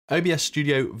OBS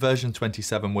Studio version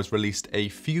 27 was released a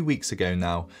few weeks ago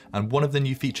now, and one of the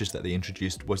new features that they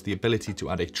introduced was the ability to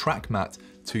add a track matte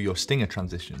to your stinger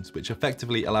transitions, which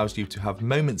effectively allows you to have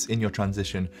moments in your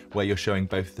transition where you're showing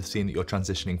both the scene that you're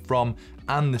transitioning from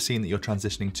and the scene that you're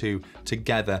transitioning to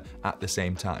together at the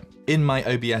same time. In my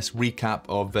OBS recap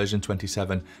of version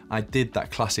 27, I did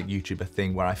that classic YouTuber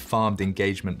thing where I farmed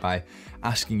engagement by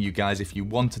asking you guys if you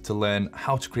wanted to learn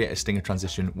how to create a stinger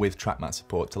transition with track matte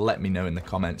support to let me know in the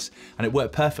comments. And it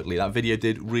worked perfectly. That video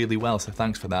did really well, so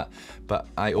thanks for that. But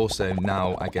I also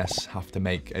now, I guess, have to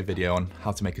make a video on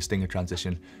how to make a stinger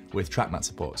transition with track matte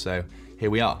support. So here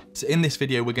we are. So in this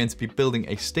video, we're going to be building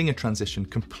a stinger transition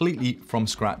completely from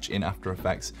scratch in After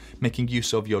Effects, making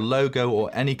use of your logo or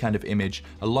any kind of image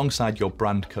alongside your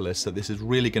brand colors. So this is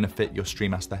really going to fit your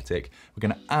stream aesthetic. We're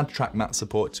going to add track matte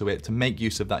support to it to make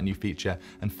use of that new feature,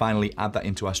 and finally add that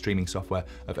into our streaming software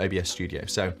of OBS Studio.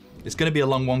 So it's going to be a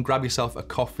long one. Grab yourself a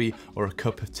coffee or a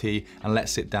cup of tea and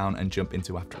let's sit down and jump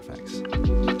into After Effects.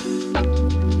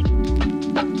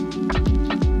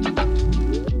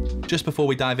 Just before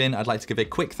we dive in, I'd like to give a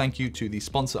quick thank you to the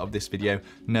sponsor of this video,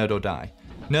 Nerd or Die.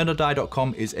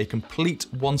 NerdOrDie.com is a complete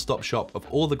one-stop shop of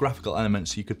all the graphical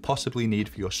elements you could possibly need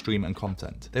for your stream and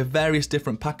content. They have various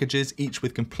different packages, each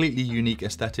with completely unique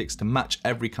aesthetics to match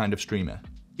every kind of streamer.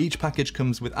 Each package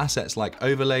comes with assets like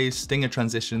overlays, stinger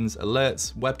transitions,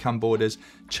 alerts, webcam borders,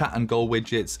 chat and goal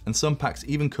widgets, and some packs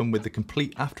even come with the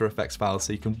complete After Effects files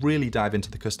so you can really dive into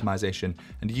the customization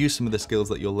and use some of the skills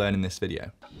that you'll learn in this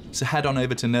video. So head on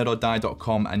over to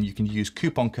nerdordie.com and you can use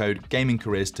coupon code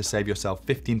GamingCareers to save yourself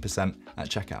 15% at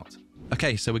checkout.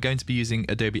 Okay, so we're going to be using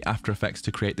Adobe After Effects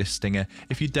to create this stinger.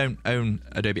 If you don't own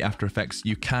Adobe After Effects,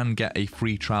 you can get a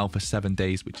free trial for 7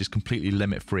 days, which is completely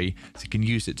limit free. So you can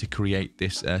use it to create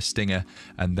this stinger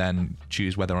and then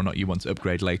choose whether or not you want to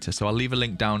upgrade later. So I'll leave a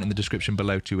link down in the description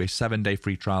below to a 7-day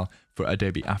free trial for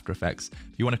Adobe After Effects.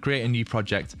 If you want to create a new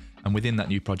project, and within that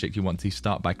new project, you want to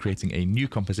start by creating a new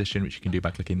composition, which you can do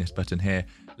by clicking this button here.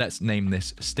 Let's name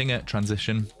this Stinger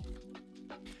Transition.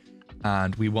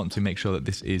 And we want to make sure that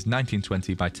this is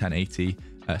 1920 by 1080,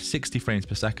 60 frames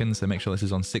per second, so make sure this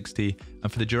is on 60.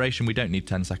 And for the duration, we don't need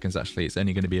 10 seconds actually, it's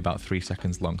only going to be about 3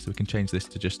 seconds long, so we can change this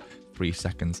to just 3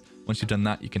 seconds. Once you've done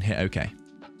that, you can hit OK.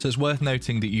 So it's worth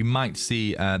noting that you might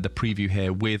see the preview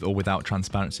here with or without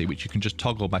transparency, which you can just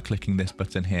toggle by clicking this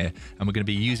button here. And we're going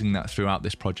to be using that throughout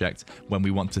this project when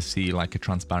we want to see like a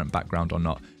transparent background or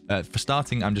not. For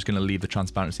starting, I'm just going to leave the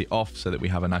transparency off so that we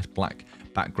have a nice black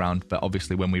background, but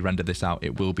obviously when we render this out,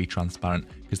 it will be transparent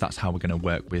because that's how we're going to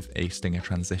work with a stinger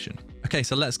transition. Okay,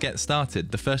 so let's get started.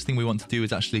 The first thing we want to do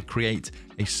is actually create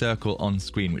a circle on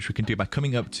screen, which we can do by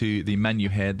coming up to the menu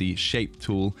here, the shape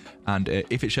tool, and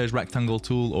if it shows rectangle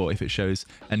tool or if it shows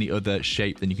any other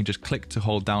shape, then you can just click to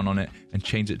hold down on it and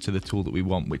change it to the tool that we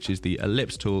want, which is the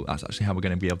ellipse tool. That's actually how we're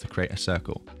going to be able to create a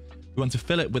circle. We want to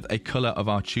fill it with a color of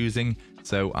our choosing.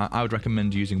 So I would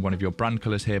recommend using one of your brand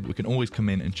colors here, but we can always come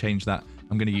in and change that.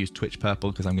 I'm going to use Twitch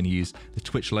purple because I'm going to use the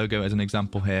Twitch logo as an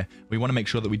example here. We want to make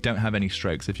sure that we don't have any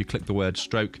strokes. If you click the word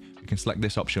stroke, you can select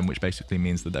this option, which basically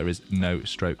means that there is no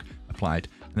stroke applied.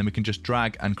 And then we can just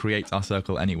drag and create our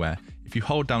circle anywhere. If you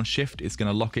hold down shift, it's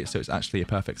going to lock it so it's actually a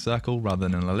perfect circle rather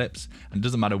than an ellipse. And it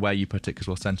doesn't matter where you put it because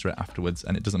we'll center it afterwards,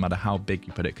 and it doesn't matter how big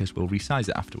you put it because we'll resize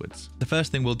it afterwards. The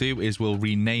first thing we'll do is we'll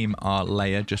rename our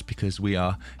layer just because we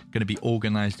are going to be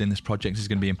organized in this project. It's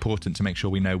going to be important to make sure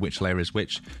we know which layer is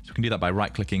which. So we can do that by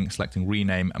right-clicking, selecting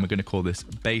rename, and we're going to call this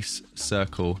Base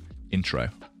Circle Intro.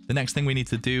 The next thing we need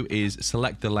to do is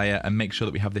select the layer and make sure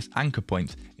that we have this anchor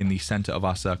point in the center of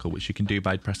our circle, which you can do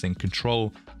by pressing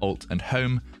Control, Alt, and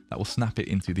Home. That will snap it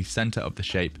into the center of the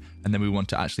shape. And then we want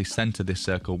to actually center this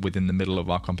circle within the middle of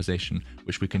our composition,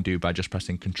 which we can do by just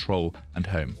pressing Control and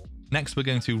Home. Next, we're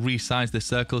going to resize this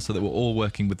circle so that we're all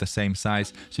working with the same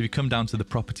size. So if you come down to the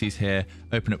properties here,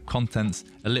 open up Contents,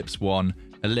 Ellipse 1,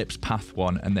 Ellipse Path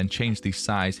 1, and then change the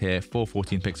size here,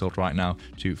 414 pixels right now,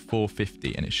 to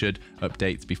 450, and it should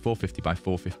update to be 450 by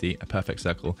 450, a perfect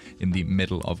circle in the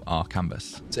middle of our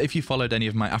canvas. So if you followed any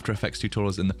of my After Effects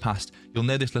tutorials in the past, you'll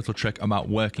know this little trick about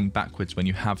working backwards when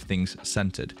you have things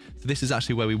centered. So this is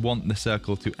actually where we want the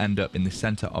circle to end up in the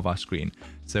center of our screen.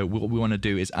 So what we want to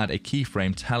do is add a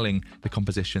keyframe telling the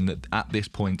composition that at this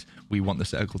point we want the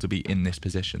circle to be in this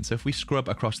position. So if we scrub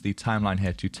across the timeline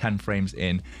here to 10 frames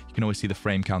in, you can always see the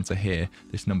frame counter here,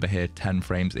 this number here, 10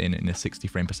 frames in a 60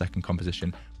 frame per second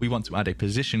composition. We want to add a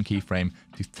position keyframe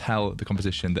to tell the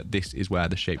composition that this is where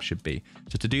the shape should be.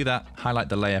 So to do that, highlight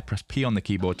the layer, press P on the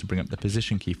keyboard to bring up the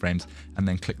position keyframes, and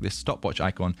then click this stopwatch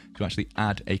icon to actually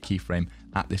add a keyframe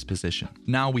at this position.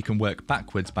 Now we can work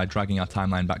backwards by dragging our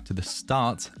timeline back to the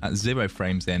start at 0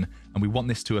 frames in and we want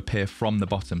this to appear from the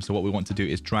bottom. So what we want to do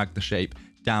is drag the shape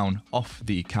down off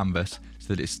the canvas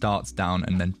so that it starts down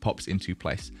and then pops into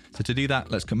place. So to do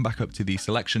that, let's come back up to the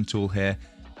selection tool here,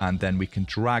 and then we can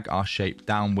drag our shape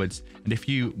downwards. And if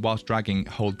you, whilst dragging,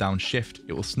 hold down shift,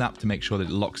 it will snap to make sure that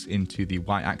it locks into the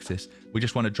Y axis. We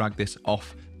just want to drag this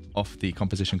off the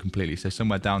composition completely. So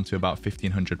somewhere down to about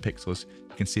 1500 pixels.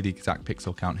 You can see the exact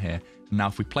pixel count here. And now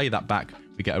if we play that back,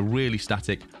 we get a really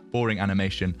static, boring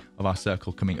animation of our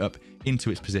circle coming up into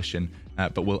its position,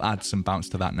 but we'll add some bounce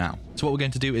to that now. So what we're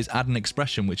going to do is add an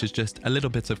expression, which is just a little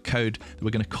bit of code that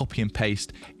we're going to copy and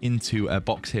paste into a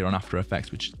box here on After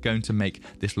Effects, which is going to make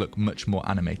this look much more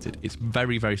animated. It's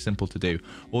very, very simple to do.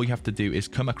 All you have to do is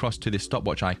come across to this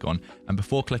stopwatch icon, and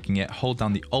before clicking it, hold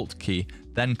down the Alt key,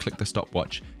 then click the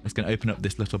stopwatch. It's going to open up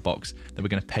this little box that we're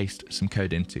going to paste some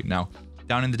code into. Now,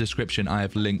 down in the description, I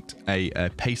have linked a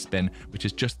paste bin, which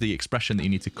is just the expression that you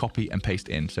need to copy and paste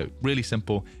in. So really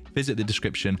simple. Visit the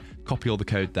description, copy all the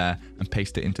code there, and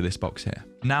paste it into this box here.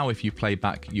 Now, if you play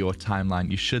back your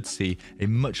timeline, you should see a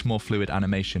much more fluid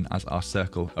animation as our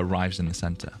circle arrives in the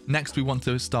center. Next, we want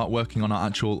to start working on our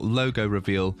actual logo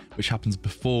reveal, which happens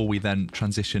before we then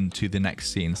transition to the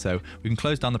next scene. So we can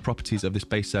close down the properties of this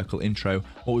base circle intro.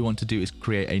 What we want to do is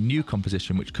create a new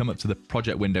composition, which come up to the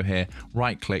project window here,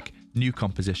 right click, new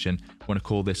composition. We want to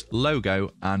call this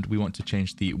logo, and we want to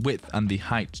change the width and the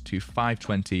height to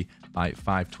 520 by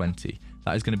 520.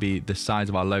 That is going to be the size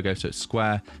of our logo, so it's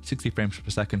square, 60 frames per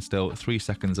second still, 3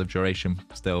 seconds of duration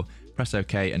still. Press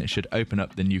OK, and it should open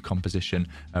up the new composition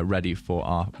ready for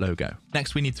our logo.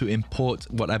 Next, we need to import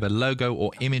whatever logo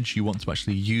or image you want to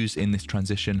actually use in this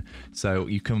transition. So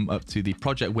you come up to the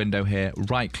project window here,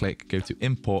 right click, go to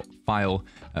import file,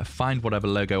 find whatever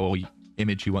logo or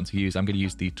image you want to use. I'm going to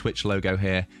use the Twitch logo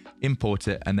here, import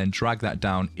it, and then drag that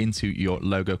down into your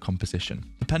logo composition.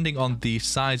 Depending on the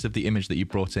size of the image that you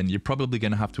brought in, you're probably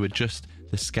going to have to adjust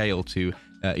the scale to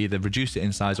either reduce it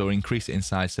in size or increase it in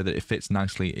size so that it fits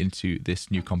nicely into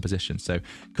this new composition. So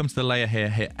come to the layer here,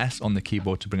 hit S on the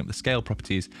keyboard to bring up the scale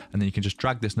properties, and then you can just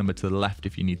drag this number to the left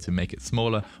if you need to make it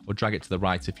smaller, or drag it to the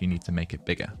right if you need to make it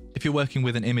bigger. If you're working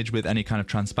with an image with any kind of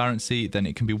transparency, then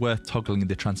it can be worth toggling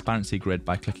the transparency grid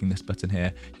by clicking this button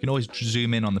here. You can always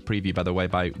zoom in on the preview, by the way,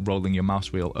 by rolling your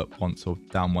mouse wheel up once or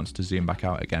down once to zoom back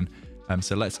out again.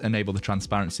 So let's enable the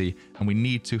transparency, and we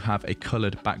need to have a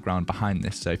colored background behind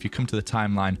this. So if you come to the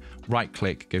timeline, right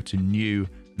click, go to new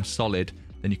and solid,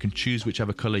 then you can choose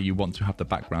whichever color you want to have the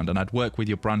background. And I'd work with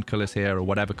your brand colors here, or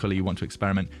whatever color you want to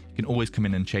experiment. You can always come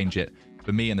in and change it.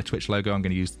 For me and the Twitch logo, I'm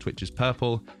going to use the Twitch's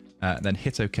purple, then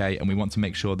hit OK, and we want to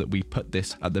make sure that we put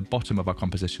this at the bottom of our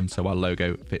composition so our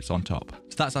logo fits on top.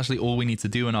 So that's actually all we need to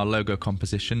do in our logo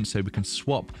composition. So we can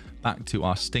swap back to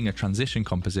our Stinger transition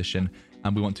composition,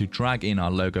 and we want to drag in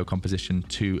our logo composition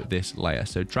to this layer.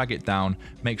 So drag it down,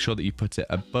 make sure that you put it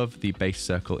above the base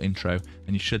circle intro,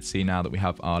 and you should see now that we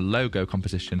have our logo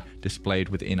composition displayed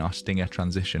within our Stinger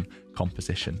transition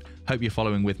composition. Hope you're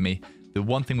following with me. The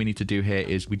one thing we need to do here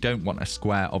is we don't want a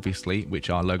square, obviously,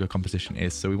 which our logo composition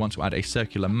is. So we want to add a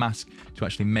circular mask to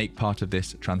actually make part of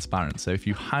this transparent. So if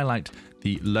you highlight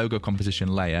the logo composition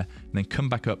layer and then come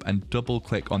back up and double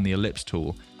click on the ellipse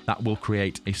tool, that will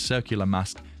create a circular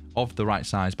mask of the right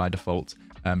size by default,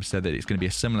 so that it's going to be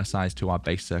a similar size to our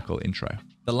base circle intro.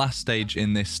 The last stage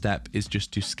in this step is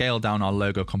just to scale down our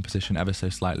logo composition ever so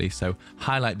slightly. So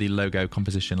highlight the logo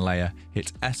composition layer,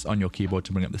 hit S on your keyboard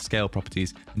to bring up the scale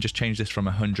properties, and just change this from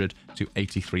 100 to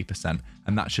 83%.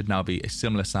 And that should now be a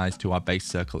similar size to our base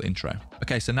circle intro.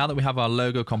 Okay, so now that we have our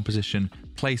logo composition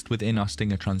placed within our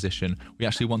Stinger transition, we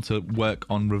actually want to work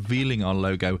on revealing our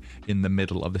logo in the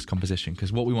middle of this composition,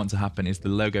 because what we want to happen is the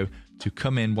logo to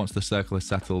come in once the circle is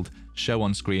settled, show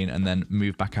on screen, and then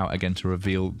move back out again to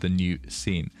reveal the new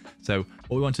scene. So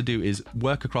what we want to do is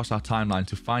work across our timeline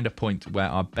to find a point where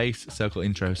our base circle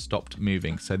intro has stopped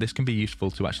moving. So this can be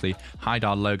useful to actually hide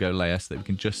our logo layer so that we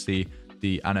can just see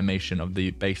the animation of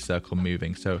the base circle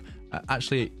moving. So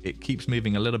actually it keeps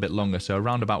moving a little bit longer. So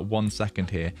around about 1 second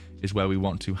here is where we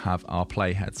want to have our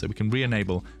playhead. So we can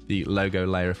re-enable the logo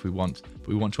layer if we want, but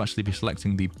we want to actually be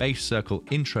selecting the base circle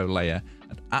intro layer.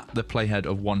 And at the playhead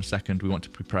of 1 second, we want to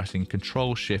be pressing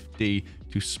Control-Shift-D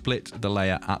to split the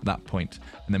layer at that point.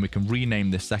 And then we can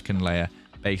rename the second layer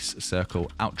base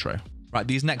circle outro. Right,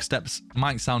 these next steps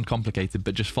might sound complicated,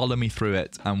 but just follow me through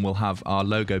it and we'll have our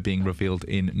logo being revealed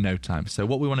in no time. So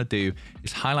what we want to do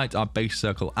is highlight our base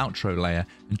circle outro layer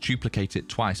and duplicate it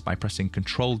twice by pressing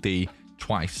Control-D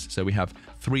twice. So we have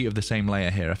 3 of the same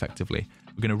layer here effectively.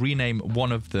 We're going to rename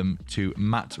one of them to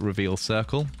Matte Reveal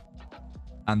Circle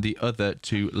and the other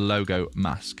to Logo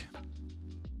Mask.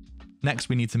 Next,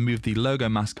 we need to move the logo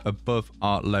mask above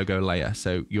our logo layer.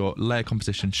 So your layer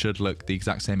composition should look the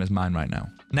exact same as mine right now.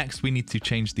 Next, we need to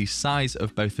change the size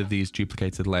of both of these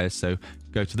duplicated layers. So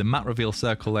go to the matte reveal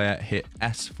circle layer, hit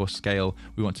S for scale.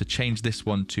 We want to change this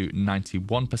one to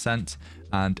 91%.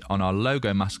 And on our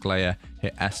logo mask layer,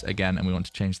 hit S again, and we want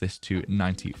to change this to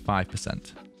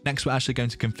 95%. Next, we're actually going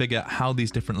to configure how these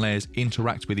different layers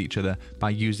interact with each other by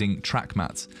using track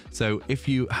matte. So if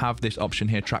you have this option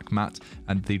here, track matte,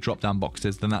 and the drop-down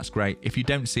boxes, then that's great. If you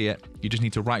don't see it, you just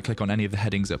need to right-click on any of the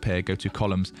headings up here, go to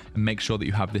columns, and make sure that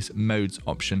you have this modes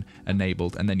option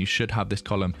enabled, and then you should have this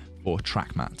column for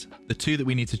track matte. The two that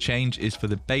we need to change is for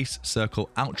the base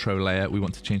circle outro layer, we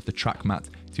want to change the track matte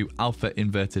to alpha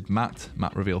inverted matte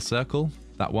reveal circle,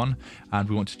 that one, and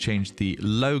we want to change the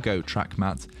logo track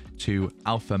matte to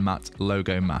alpha matte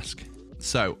logo mask.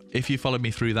 So if you followed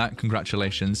me through that,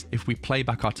 congratulations. If we play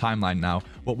back our timeline now,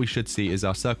 what we should see is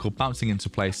our circle bouncing into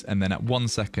place, and then at 1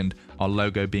 second, our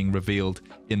logo being revealed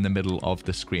in the middle of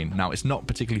the screen. Now, it's not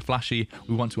particularly flashy.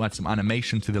 We want to add some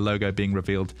animation to the logo being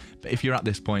revealed. But if you're at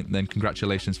this point, then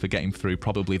congratulations for getting through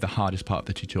probably the hardest part of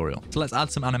the tutorial. So let's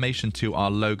add some animation to our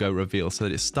logo reveal so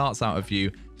that it starts out of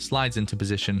view, slides into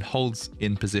position, holds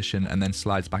in position, and then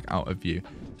slides back out of view.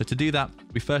 So to do that,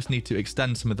 we first need to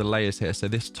extend some of the layers here. So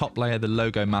this top layer, the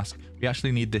logo mask, we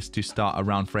actually need this to start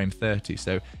around frame 30.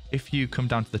 So if you come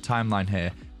down to the timeline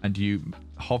here and you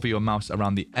hover your mouse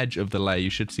around the edge of the layer, you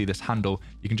should see this handle.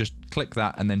 You can just click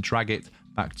that and then drag it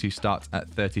back to start at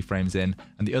 30 frames in.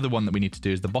 And the other one that we need to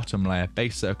do is the bottom layer,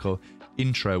 base circle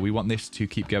intro. We want this to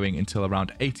keep going until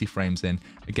around 80 frames in.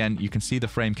 Again, you can see the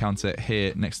frame counter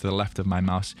here next to the left of my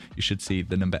mouse. You should see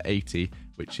the number 80,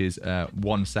 which is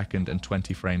 1 second and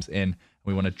 20 frames in.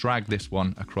 We want to drag this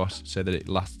one across so that it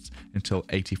lasts until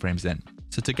 80 frames in.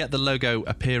 So to get the logo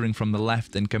appearing from the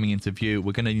left and coming into view,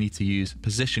 we're going to need to use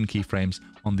position keyframes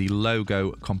on the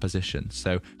logo composition.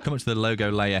 So come up to the logo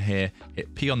layer here,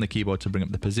 hit P on the keyboard to bring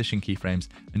up the position keyframes.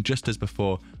 And just as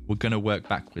before, we're going to work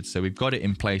backwards. So we've got it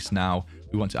in place now.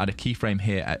 We want to add a keyframe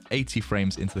here at 80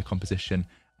 frames into the composition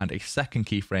and a second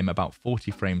keyframe about 40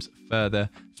 frames further.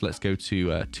 So let's go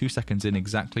to 2 seconds in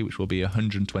exactly, which will be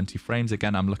 120 frames.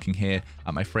 Again, I'm looking here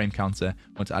at my frame counter.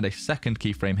 I want to add a second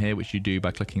keyframe here, which you do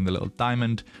by clicking the little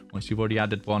diamond once you've already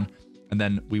added one. And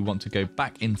then we want to go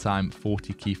back in time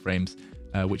 40 keyframes,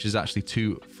 which is actually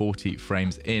 240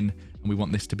 frames in. And we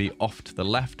want this to be off to the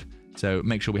left. So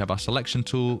make sure we have our selection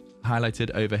tool highlighted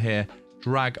over here.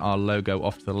 Drag our logo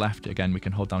off to the left. Again, we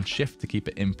can hold down Shift to keep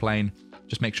it in plane.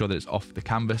 Just make sure that it's off the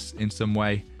canvas in some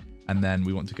way. And then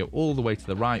we want to go all the way to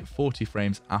the right, 40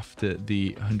 frames after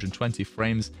the 120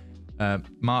 frames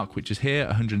mark, which is here,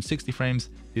 160 frames.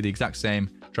 Do the exact same,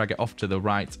 drag it off to the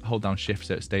right, hold down Shift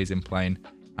so it stays in plane,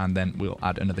 and then we'll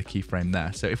add another keyframe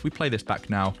there. So if we play this back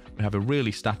now, we have a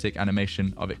really static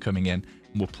animation of it coming in.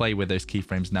 We'll play with those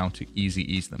keyframes now to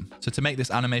ease them. So to make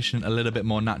this animation a little bit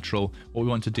more natural, what we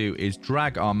want to do is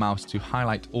drag our mouse to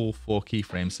highlight all 4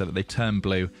 keyframes so that they turn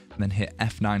blue, and then hit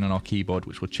F9 on our keyboard,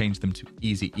 which will change them to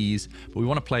easy ease. But we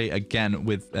want to play again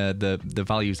with the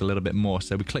values a little bit more.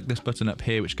 So we click this button up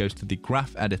here, which goes to the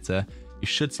graph editor. You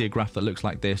should see a graph that looks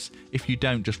like this. If you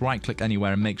don't, just right click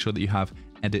anywhere and make sure that you have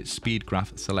edit speed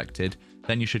graph selected.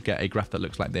 Then you should get a graph that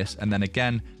looks like this. And then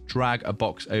again, drag a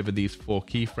box over these 4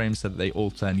 keyframes so that they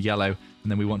all turn yellow.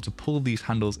 And then we want to pull these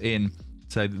handles in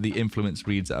so that the influence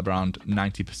reads at around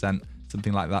 90%,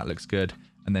 something like that looks good.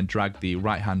 And then drag the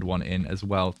right hand one in as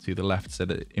well to the left so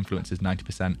that it influences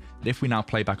 90%. And if we now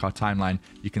play back our timeline,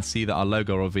 you can see that our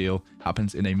logo reveal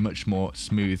happens in a much more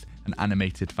smooth and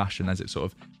animated fashion as it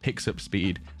sort of picks up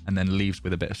speed and then leaves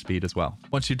with a bit of speed as well.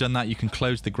 Once you've done that, you can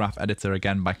close the graph editor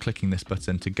again by clicking this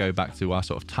button to go back to our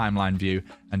sort of timeline view.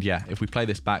 And yeah, if we play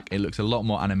this back, it looks a lot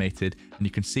more animated. And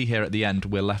you can see here at the end,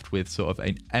 we're left with sort of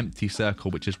an empty circle,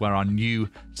 which is where our new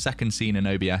second scene in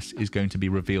OBS is going to be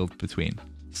revealed between.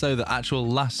 So the actual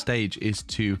last stage is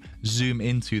to zoom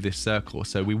into this circle.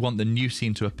 So we want the new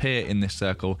scene to appear in this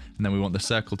circle, and then we want the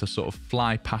circle to sort of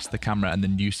fly past the camera and the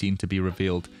new scene to be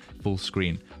revealed full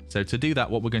screen. So to do that,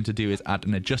 what we're going to do is add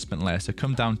an adjustment layer. So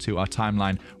come down to our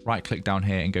timeline, right click down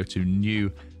here and go to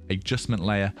new adjustment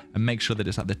layer and make sure that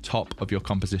it's at the top of your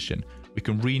composition. We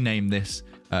can rename this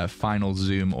final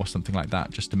zoom or something like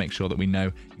that just to make sure that we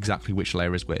know exactly which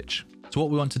layer is which. So what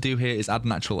we want to do here is add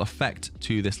an actual effect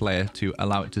to this layer to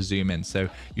allow it to zoom in. So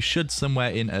you should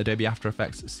somewhere in Adobe After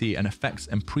Effects see an effects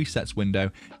and presets window.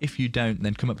 If you don't,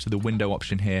 then come up to the window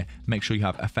option here, make sure you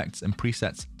have effects and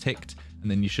presets ticked,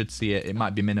 and then you should see it. It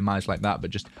might be minimized like that,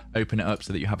 but just open it up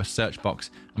so that you have a search box.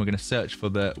 And we're going to search for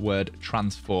the word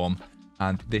transform,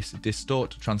 and this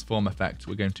distort transform effect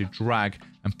we're going to drag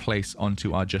and place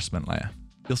onto our adjustment layer.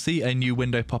 You'll see a new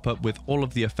window pop up with all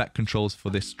of the effect controls for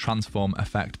this transform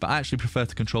effect, but I actually prefer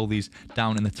to control these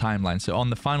down in the timeline. So on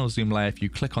the final zoom layer, if you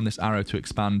click on this arrow to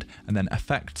expand and then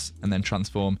effects and then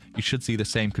transform, you should see the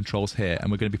same controls here.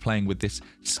 And we're going to be playing with this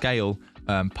scale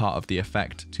part of the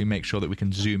effect to make sure that we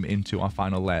can zoom into our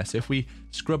final layer. So if we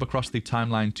scrub across the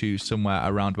timeline to somewhere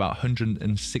around about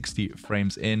 160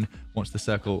 frames in, once the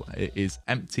circle is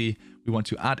empty, we want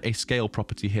to add a scale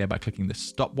property here by clicking the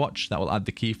stopwatch. That will add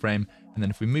the keyframe. And then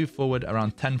if we move forward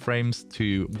around 10 frames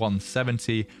to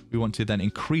 170, we want to then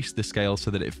increase the scale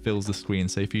so that it fills the screen.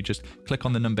 So if you just click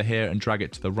on the number here and drag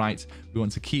it to the right, we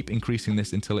want to keep increasing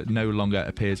this until it no longer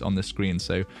appears on the screen.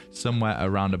 So somewhere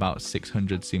around about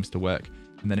 600 seems to work.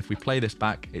 And then if we play this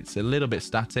back, it's a little bit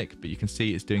static, but you can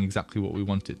see it's doing exactly what we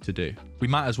want it to do. We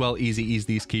might as well easy ease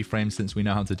these keyframes since we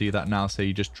know how to do that now. So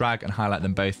you just drag and highlight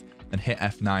them both and hit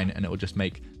F9 and it will just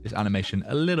make this animation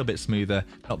a little bit smoother.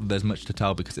 Not that there's much to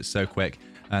tell because it's so quick.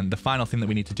 And the final thing that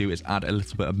we need to do is add a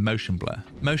little bit of motion blur.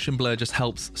 Motion blur just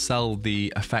helps sell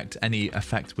the effect, any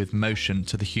effect with motion,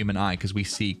 to the human eye because we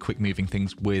see quick moving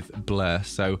things with blur.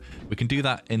 So we can do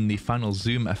that in the final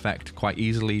zoom effect quite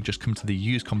easily. Just come to the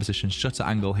use composition shutter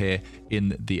angle here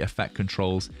in the effect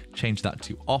controls, change that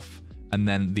to off. And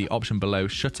then the option below,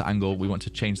 shutter angle, we want to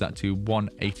change that to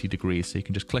 180 degrees. So you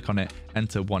can just click on it,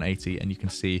 enter 180, and you can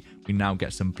see we now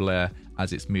get some blur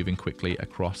as it's moving quickly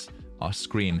across our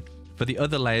screen. For the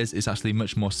other layers, it's actually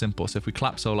much more simple. So if we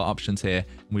collapse all our options here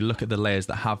and we look at the layers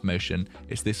that have motion,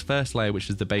 it's this first layer, which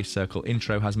is the base circle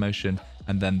intro, has motion,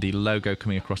 and then the logo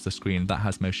coming across the screen, that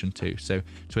has motion too. So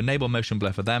to enable motion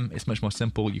blur for them, it's much more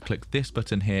simple. You click this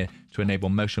button here to enable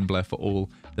motion blur for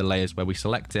all the layers where we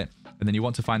select it. And then you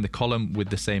want to find the column with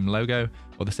the same logo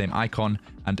or the same icon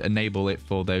and enable it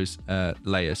for those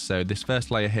layers. So this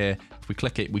first layer here, if we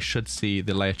click it, we should see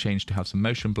the layer change to have some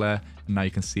motion blur. And now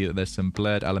you can see that there's some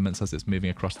blurred elements as it's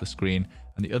moving across the screen.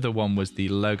 And the other one was the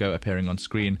logo appearing on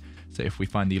screen. So if we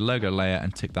find the logo layer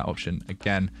and tick that option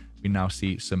again, we now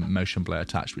see some motion blur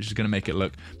attached, which is going to make it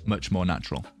look much more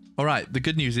natural. All right, the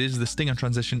good news is the stinger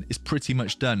transition is pretty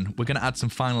much done. We're going to add some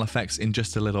final effects in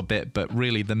just a little bit, but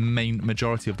really the main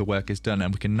majority of the work is done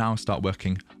and we can now start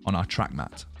working on our track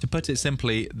matte. To put it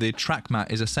simply, the track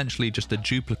matte is essentially just a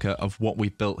duplicate of what we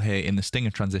built here in the stinger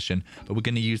transition, but we're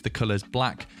going to use the colors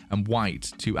black and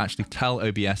white to actually tell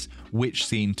OBS which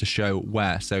scene to show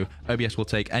where. So OBS will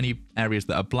take any areas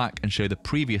that are black and show the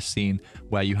previous scene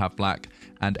where you have black,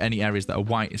 and any areas that are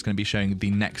white is going to be showing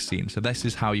the next scene. So this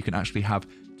is how you can actually have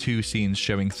two scenes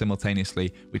showing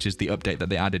simultaneously, which is the update that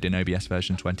they added in OBS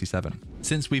version 27.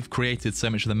 Since we've created so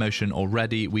much of the motion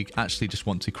already, we actually just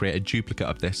want to create a duplicate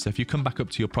of this. So if you come back up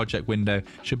to your project window, it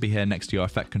should be here next to your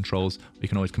effect controls. You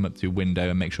can always come up to window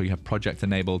and make sure you have project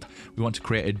enabled. We want to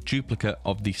create a duplicate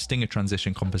of the stinger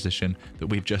transition composition that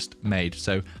we've just made.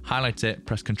 So highlight it,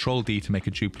 press Ctrl D to make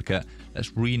a duplicate.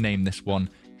 Let's rename this one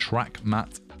track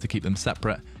matte to keep them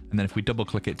separate. And then if we double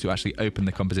click it to actually open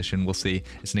the composition, we'll see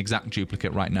it's an exact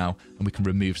duplicate right now, and we can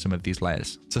remove some of these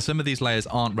layers. So some of these layers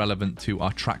aren't relevant to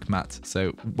our track matte.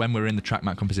 So when we're in the track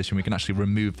matte composition, we can actually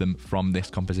remove them from this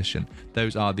composition.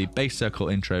 Those are the base circle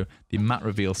intro, the matte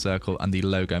reveal circle, and the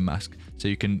logo mask. So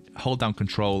you can hold down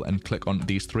Control and click on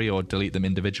these three or delete them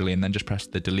individually, and then just press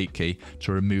the delete key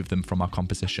to remove them from our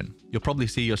composition. You'll probably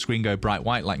see your screen go bright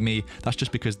white like me. That's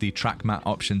just because the track matte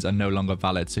options are no longer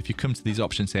valid. So if you come to these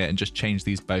options here and just change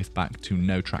these both back to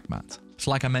no track matte. So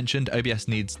like I mentioned, OBS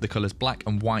needs the colors black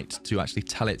and white to actually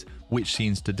tell it which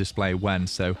scenes to display when.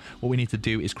 So what we need to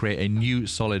do is create a new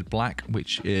solid black,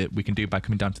 which we can do by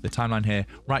coming down to the timeline here,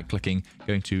 right clicking,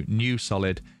 going to new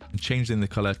solid, and changing the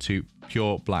color to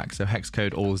pure black. So hex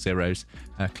code all zeros,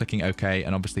 clicking OK,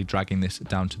 and obviously dragging this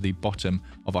down to the bottom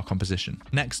of our composition.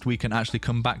 Next, we can actually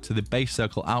come back to the base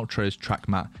circle outros track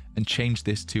matte and change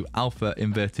this to alpha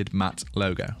inverted matte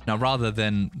logo. Now, rather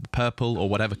than purple or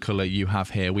whatever color you have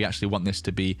here, we actually want this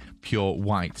to be pure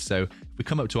white. So if we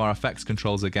come up to our effects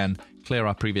controls again, clear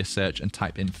our previous search and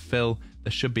type in fill,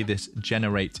 there should be this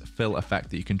generate fill effect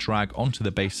that you can drag onto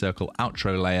the base circle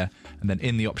outro layer. And then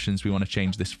in the options, we want to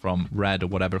change this from red or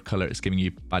whatever color it's giving you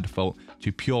by default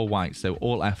to pure white. So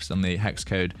all F's on the hex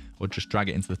code, or just drag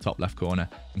it into the top left corner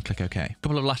and click OK. A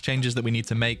couple of last changes that we need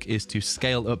to make is to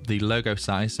scale up the logo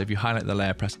size. So if you highlight the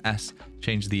layer, press S,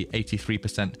 change the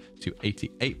 83% to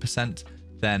 88%.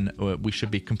 Then we should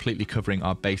be completely covering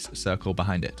our base circle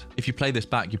behind it. If you play this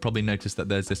back, you probably notice that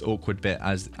there's this awkward bit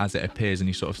as it appears, and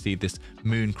you sort of see this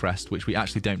moon crest, which we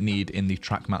actually don't need in the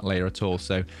track matte layer at all.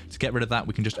 So to get rid of that,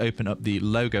 we can just open up the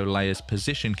logo layer's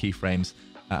position keyframes,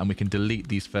 and we can delete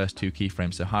these first two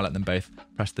keyframes. So highlight them both,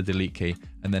 press the delete key,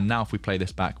 and then now if we play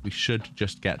this back, we should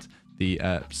just get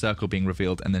the circle being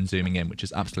revealed and then zooming in, which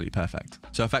is absolutely perfect.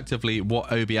 So effectively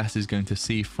what OBS is going to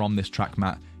see from this track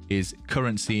matte is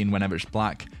current scene whenever it's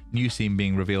black, new scene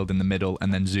being revealed in the middle,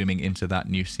 and then zooming into that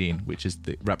new scene, which is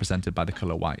represented by the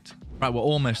color white. Right, we're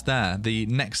almost there. The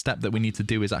next step that we need to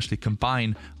do is actually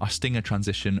combine our stinger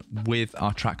transition with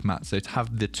our track matte, so to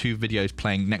have the two videos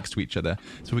playing next to each other.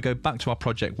 So we go back to our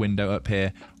project window up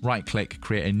here, right click,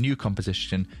 create a new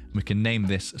composition, and we can name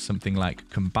this something like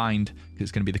combined, because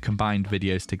it's going to be the combined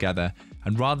videos together.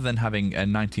 And rather than having a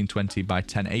 1920 by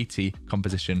 1080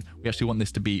 composition, we actually want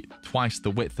this to be twice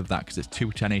the width of that, because it's two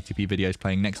 1080p videos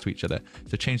playing next to each other.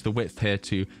 So change the width here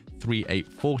to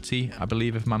 3840, I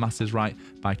believe, if my maths is right,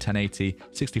 by 1080,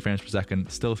 60 frames per second,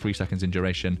 still 3 seconds in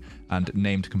duration, and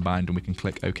named combined, and we can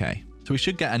click OK. So we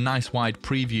should get a nice wide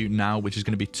preview now, which is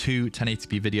going to be two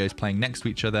 1080p videos playing next to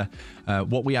each other.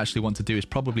 What we actually want to do is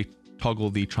probably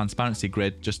toggle the transparency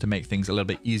grid just to make things a little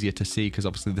bit easier to see, because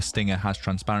obviously the stinger has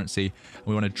transparency. And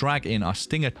we want to drag in our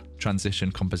stinger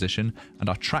transition composition and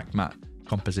our track matte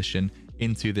composition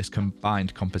into this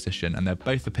combined composition, and they'll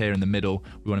both appear in the middle.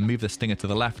 We want to move the stinger to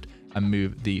the left and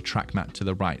move the track matte to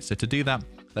the right. So to do that,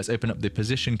 let's open up the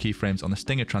position keyframes on the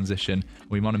stinger transition.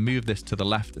 We want to move this to the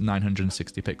left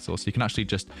 960 pixels. So you can actually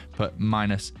just put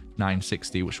minus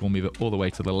 960, which will move it all the way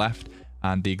to the left.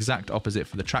 And the exact opposite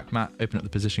for the track matte, open up the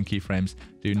position keyframes,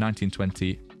 do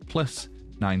 1920 plus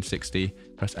 960,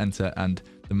 press enter, and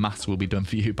the maths will be done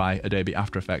for you by Adobe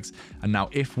After Effects. And now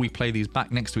if we play these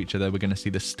back next to each other, we're going to see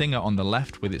the stinger on the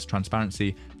left with its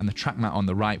transparency and the track matte on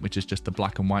the right, which is just the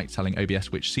black and white telling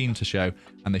OBS which scene to show,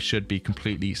 and they should be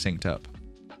completely synced up.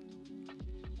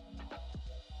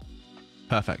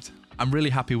 Perfect. I'm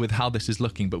really happy with how this is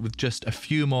looking, but with just a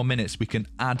few more minutes, we can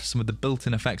add some of the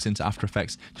built-in effects into After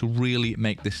Effects to really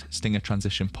make this stinger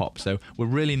transition pop. So we're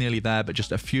really nearly there, but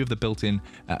just a few of the built-in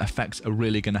effects are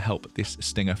really going to help this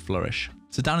stinger flourish.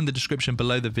 So down in the description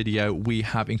below the video, we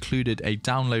have included a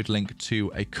download link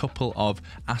to a couple of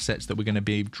assets that we're going to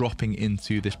be dropping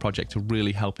into this project to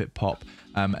really help it pop.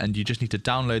 And you just need to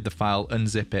download the file,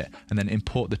 unzip it, and then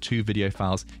import the two video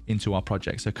files into our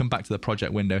project. So come back to the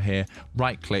project window here,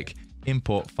 right click,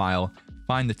 import file,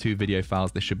 find the two video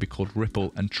files. They should be called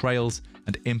Ripple and Trails,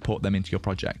 and import them into your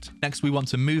project. Next, we want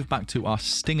to move back to our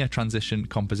stinger transition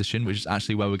composition, which is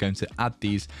actually where we're going to add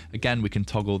these. Again, we can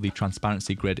toggle the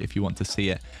transparency grid if you want to see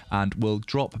it, and we'll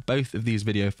drop both of these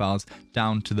video files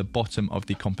down to the bottom of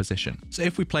the composition. So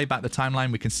if we play back the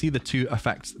timeline, we can see the two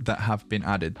effects that have been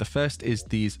added. The first is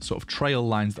these sort of trail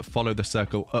lines that follow the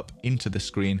circle up into the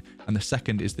screen, and the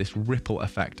second is this ripple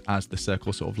effect as the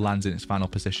circle sort of lands in its final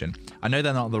position. I know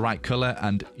they're not the right color,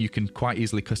 and you can quite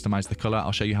easily customize the color.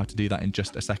 I'll show you how to do that in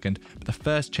just a second. But the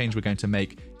first change we're going to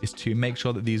make is to make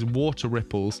sure that these water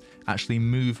ripples actually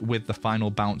move with the final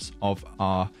bounce of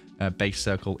our base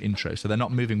circle intro. So they're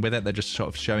not moving with it, they're just sort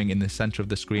of showing in the center of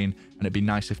the screen, and it'd be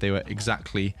nice if they were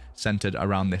exactly centered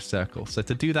around this circle. So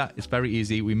to do that, it's very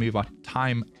easy. We move our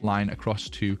timeline across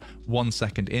to 1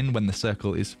 second in when the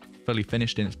circle is fully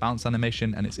finished in its bounce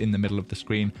animation and it's in the middle of the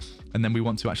screen. And then we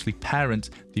want to actually parent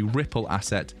the ripple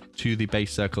asset to the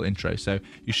base circle intro. So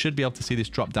you should be able to see this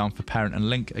drop down for parent and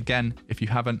link. Again, if you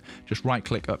haven't, just right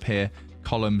click up here,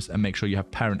 columns, and make sure you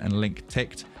have parent and link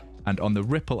ticked. And on the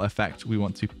ripple effect, we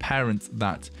want to parent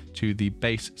that to the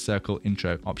base circle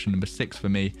intro, option number 6 for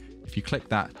me. If you click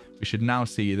that, we should now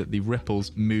see that the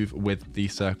ripples move with the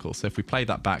circle. So if we play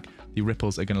that back, the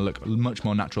ripples are going to look much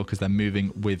more natural because they're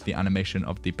moving with the animation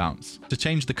of the bounce. To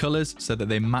change the colors so that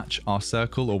they match our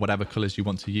circle or whatever colors you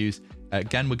want to use,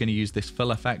 again, we're going to use this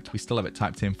fill effect. We still have it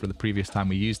typed in for the previous time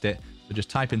we used it. So just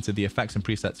type into the effects and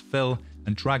presets fill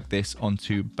and drag this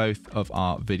onto both of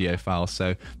our video files.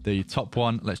 So the top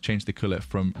one, let's change the color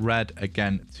from red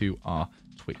again to our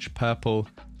Twitch purple.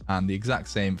 And the exact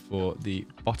same for the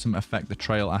bottom effect, the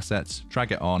trail assets,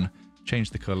 drag it on,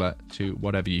 change the color to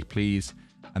whatever you please.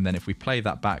 And then if we play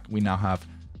that back, we now have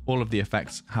all of the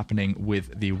effects happening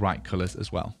with the right colors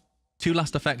as well. Two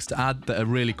last effects to add that are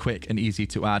really quick and easy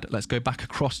to add. Let's go back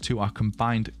across to our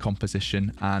combined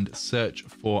composition and search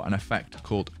for an effect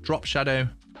called drop shadow.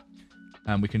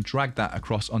 And we can drag that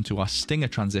across onto our stinger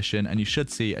transition, and you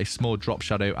should see a small drop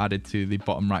shadow added to the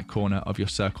bottom right corner of your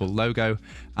circle logo.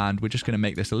 And we're just going to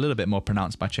make this a little bit more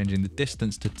pronounced by changing the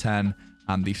distance to 10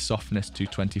 and the softness to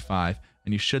 25.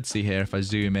 And you should see here, if I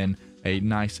zoom in, a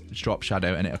nice drop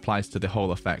shadow, and it applies to the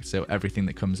whole effect. So everything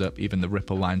that comes up, even the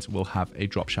ripple lines, will have a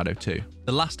drop shadow too.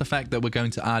 The last effect that we're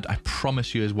going to add, I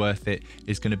promise you is worth it,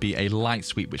 is going to be a light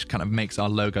sweep, which kind of makes our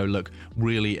logo look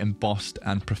really embossed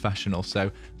and professional.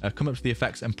 So come up to the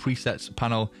effects and presets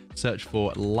panel, search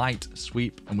for light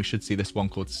sweep, and we should see this one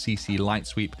called CC light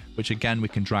sweep, which again we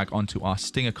can drag onto our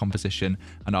stinger composition,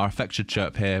 and our effect should show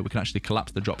up here. We can actually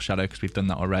collapse the drop shadow because we've done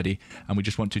that already, and we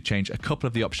just want to change a couple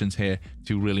of the options here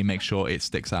to really make sure it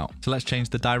sticks out. So let's change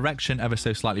the direction ever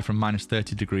so slightly from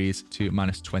 -30 degrees to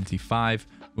 -25.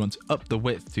 We want to up the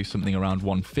width to something around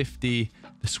 150,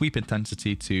 the sweep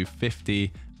intensity to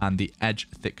 50, and the edge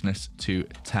thickness to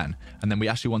 10. And then we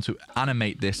actually want to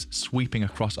animate this sweeping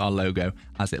across our logo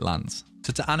as it lands.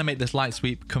 So to animate this light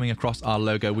sweep coming across our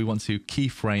logo, we want to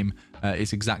keyframe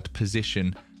its exact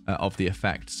position of the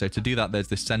effect. So to do that, there's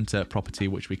this center property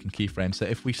which we can keyframe. So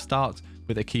if we start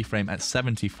with a keyframe at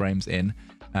 70 frames in,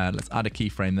 let's add a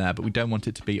keyframe there, but we don't want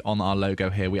it to be on our logo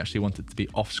here. We actually want it to be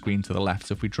off screen to the left.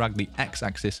 So if we drag the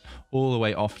x-axis all the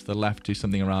way off to the left to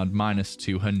something around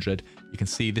 -200, you can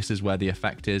see this is where the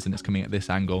effect is, and it's coming at this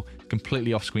angle,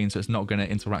 completely off screen, so it's not going to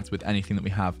interact with anything that we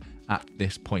have at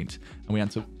this point. And we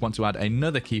want to add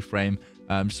another keyframe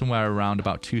somewhere around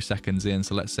about 2 seconds in.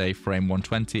 So let's say frame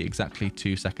 120, exactly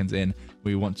 2 seconds in.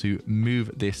 We want to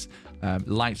move this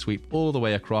light sweep all the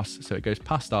way across, so it goes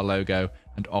past our logo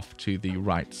and off to the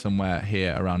right, somewhere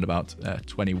here around about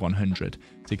 2100.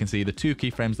 So you can see the 2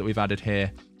 keyframes that we've added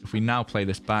here. If we now play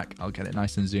this back, I'll get it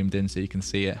nice and zoomed in so you can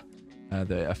see it,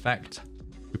 the effect.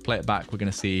 If we play it back, we're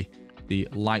going to see the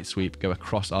light sweep go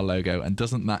across our logo, and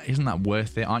isn't that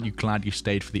worth it? Aren't you glad you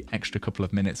stayed for the extra couple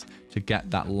of minutes to get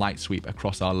that light sweep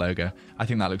across our logo? I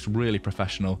think that looks really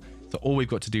professional. So all we've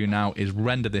got to do now is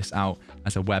render this out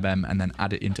as a WebM and then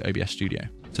add it into OBS Studio.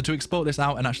 So to export this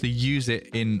out and actually use it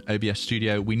in OBS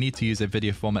Studio, we need to use a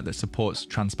video format that supports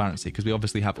transparency, because we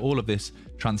obviously have all of this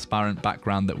transparent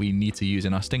background that we need to use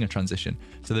in our stinger transition.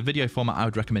 So the video format I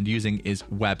would recommend using is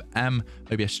WebM.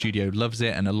 OBS Studio loves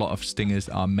it, and a lot of stingers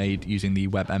are made using the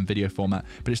WebM video format,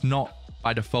 but it's not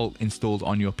by default installed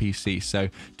on your PC. So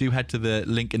do head to the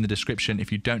link in the description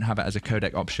if you don't have it as a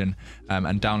codec option,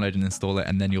 and download and install it,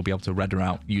 and then you'll be able to render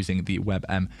out using the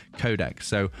WebM codec.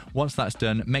 So once that's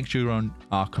done, make sure you're on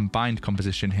our combined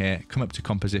composition here, come up to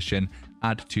composition,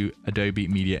 add to Adobe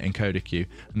Media Encoder Queue,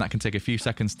 and that can take a few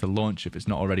seconds to launch if it's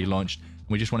not already launched. And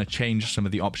we just want to change some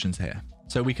of the options here.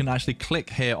 So we can actually click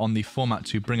here on the format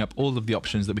to bring up all of the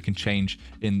options that we can change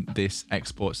in this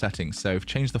export settings. So we've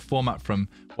changed the format from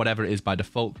whatever it is by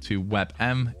default to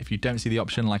WebM. If you don't see the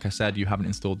option, like I said, you haven't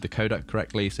installed the codec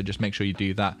correctly, so just make sure you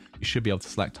do that. You should be able to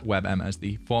select WebM as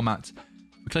the format.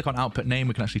 We click on output name,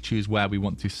 we can actually choose where we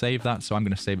want to save that. So I'm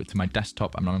going to save it to my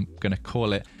desktop, and I'm going to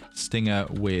call it Stinger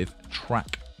with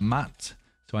Track Matte,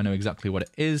 so I know exactly what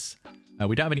it is.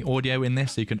 We don't have any audio in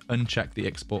this, so you can uncheck the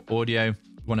export audio.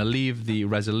 You want to leave the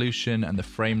resolution and the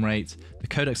frame rate. The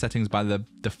codec settings by the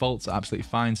defaults are absolutely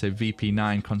fine. So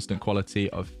VP9 constant quality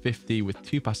of 50 with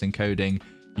 2-pass encoding.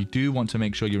 You do want to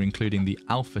make sure you're including the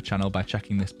alpha channel by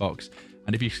checking this box.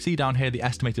 And if you see down here the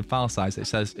estimated file size, it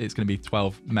says it's going to be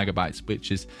 12 megabytes,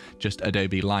 which is just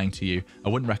Adobe lying to you. I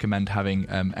wouldn't recommend having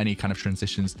any kind of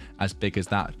transitions as big as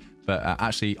that. But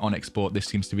actually on export, this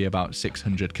seems to be about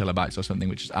 600 kilobytes or something,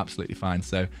 which is absolutely fine.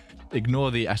 So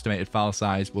ignore the estimated file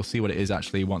size. We'll see what it is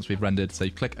actually once we've rendered. So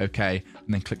you click OK,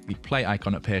 and then click the play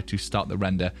icon up here to start the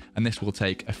render. And this will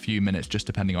take a few minutes, just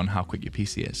depending on how quick your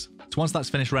PC is. So once that's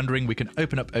finished rendering, we can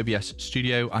open up OBS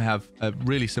Studio. I have a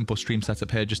really simple stream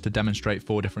setup here just to demonstrate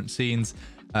 4 different scenes.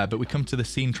 But we come to the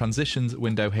scene transitions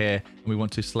window here, and we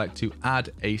want to select to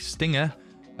add a stinger.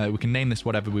 We can name this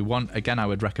whatever we want. Again, I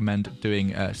would recommend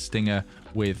doing a stinger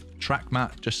with Track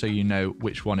Matte, just so you know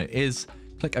which one it is.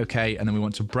 Click OK, and then we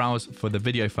want to browse for the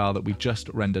video file that we just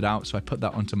rendered out. So I put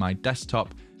that onto my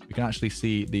desktop. We can actually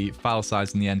see the file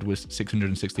size in the end was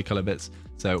 660 kilobits,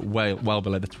 so well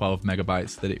below the 12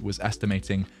 megabytes that it was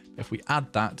estimating. If we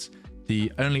add that,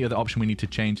 the only other option we need to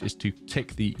change is to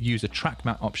tick the User Track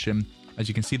Matte option. As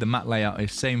you can see, the matte layout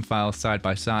is same file side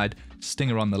by side,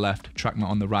 stinger on the left, track matte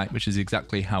on the right, which is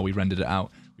exactly how we rendered it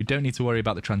out. We don't need to worry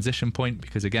about the transition point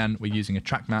because, again, we're using a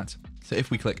track matte. So if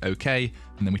we click OK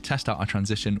and then we test out our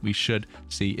transition, we should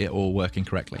see it all working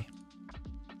correctly.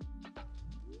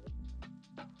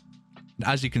 And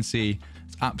as you can see,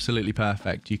 it's absolutely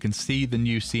perfect. You can see the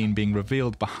new scene being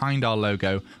revealed behind our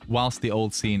logo whilst the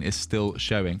old scene is still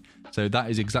showing. So that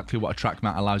is exactly what a track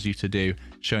matte allows you to do,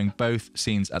 showing both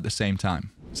scenes at the same time.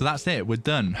 So that's it, we're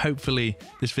done. Hopefully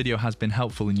this video has been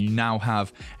helpful and you now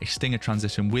have a Stinger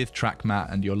transition with track matte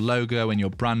and your logo and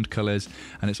your brand colors,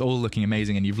 and it's all looking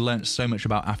amazing, and you've learned so much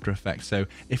about After Effects. So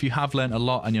if you have learned a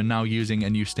lot and you're now using a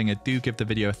new Stinger, do give the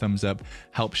video a thumbs up,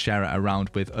 help share it around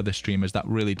with other streamers. That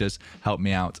really does help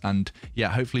me out. And yeah,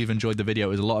 hopefully you've enjoyed the video.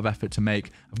 It was a lot of effort to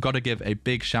make. I've got to give a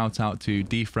big shout out to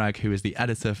Defrag, who is the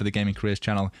editor for the Gaming Careers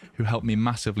channel, who helped me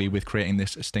massively with creating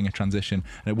this Stinger transition,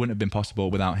 and it wouldn't have been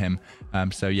possible without him.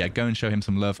 So yeah, go and show him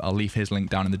some love. I'll leave his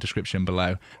link down in the description below,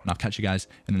 and I'll catch you guys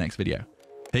in the next video.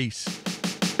 Peace.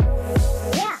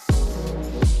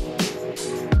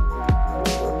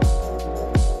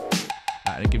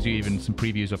 It gives you even some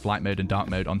previews of light mode and dark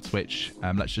mode on Twitch.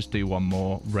 Let's just do one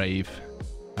more rave.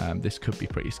 This could be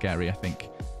pretty scary, I think.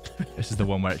 This is the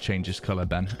one where it changes color,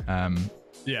 Ben.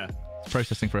 Yeah. It's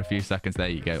processing for a few seconds. There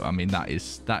you go. I mean, that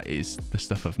is the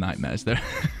stuff of nightmares there.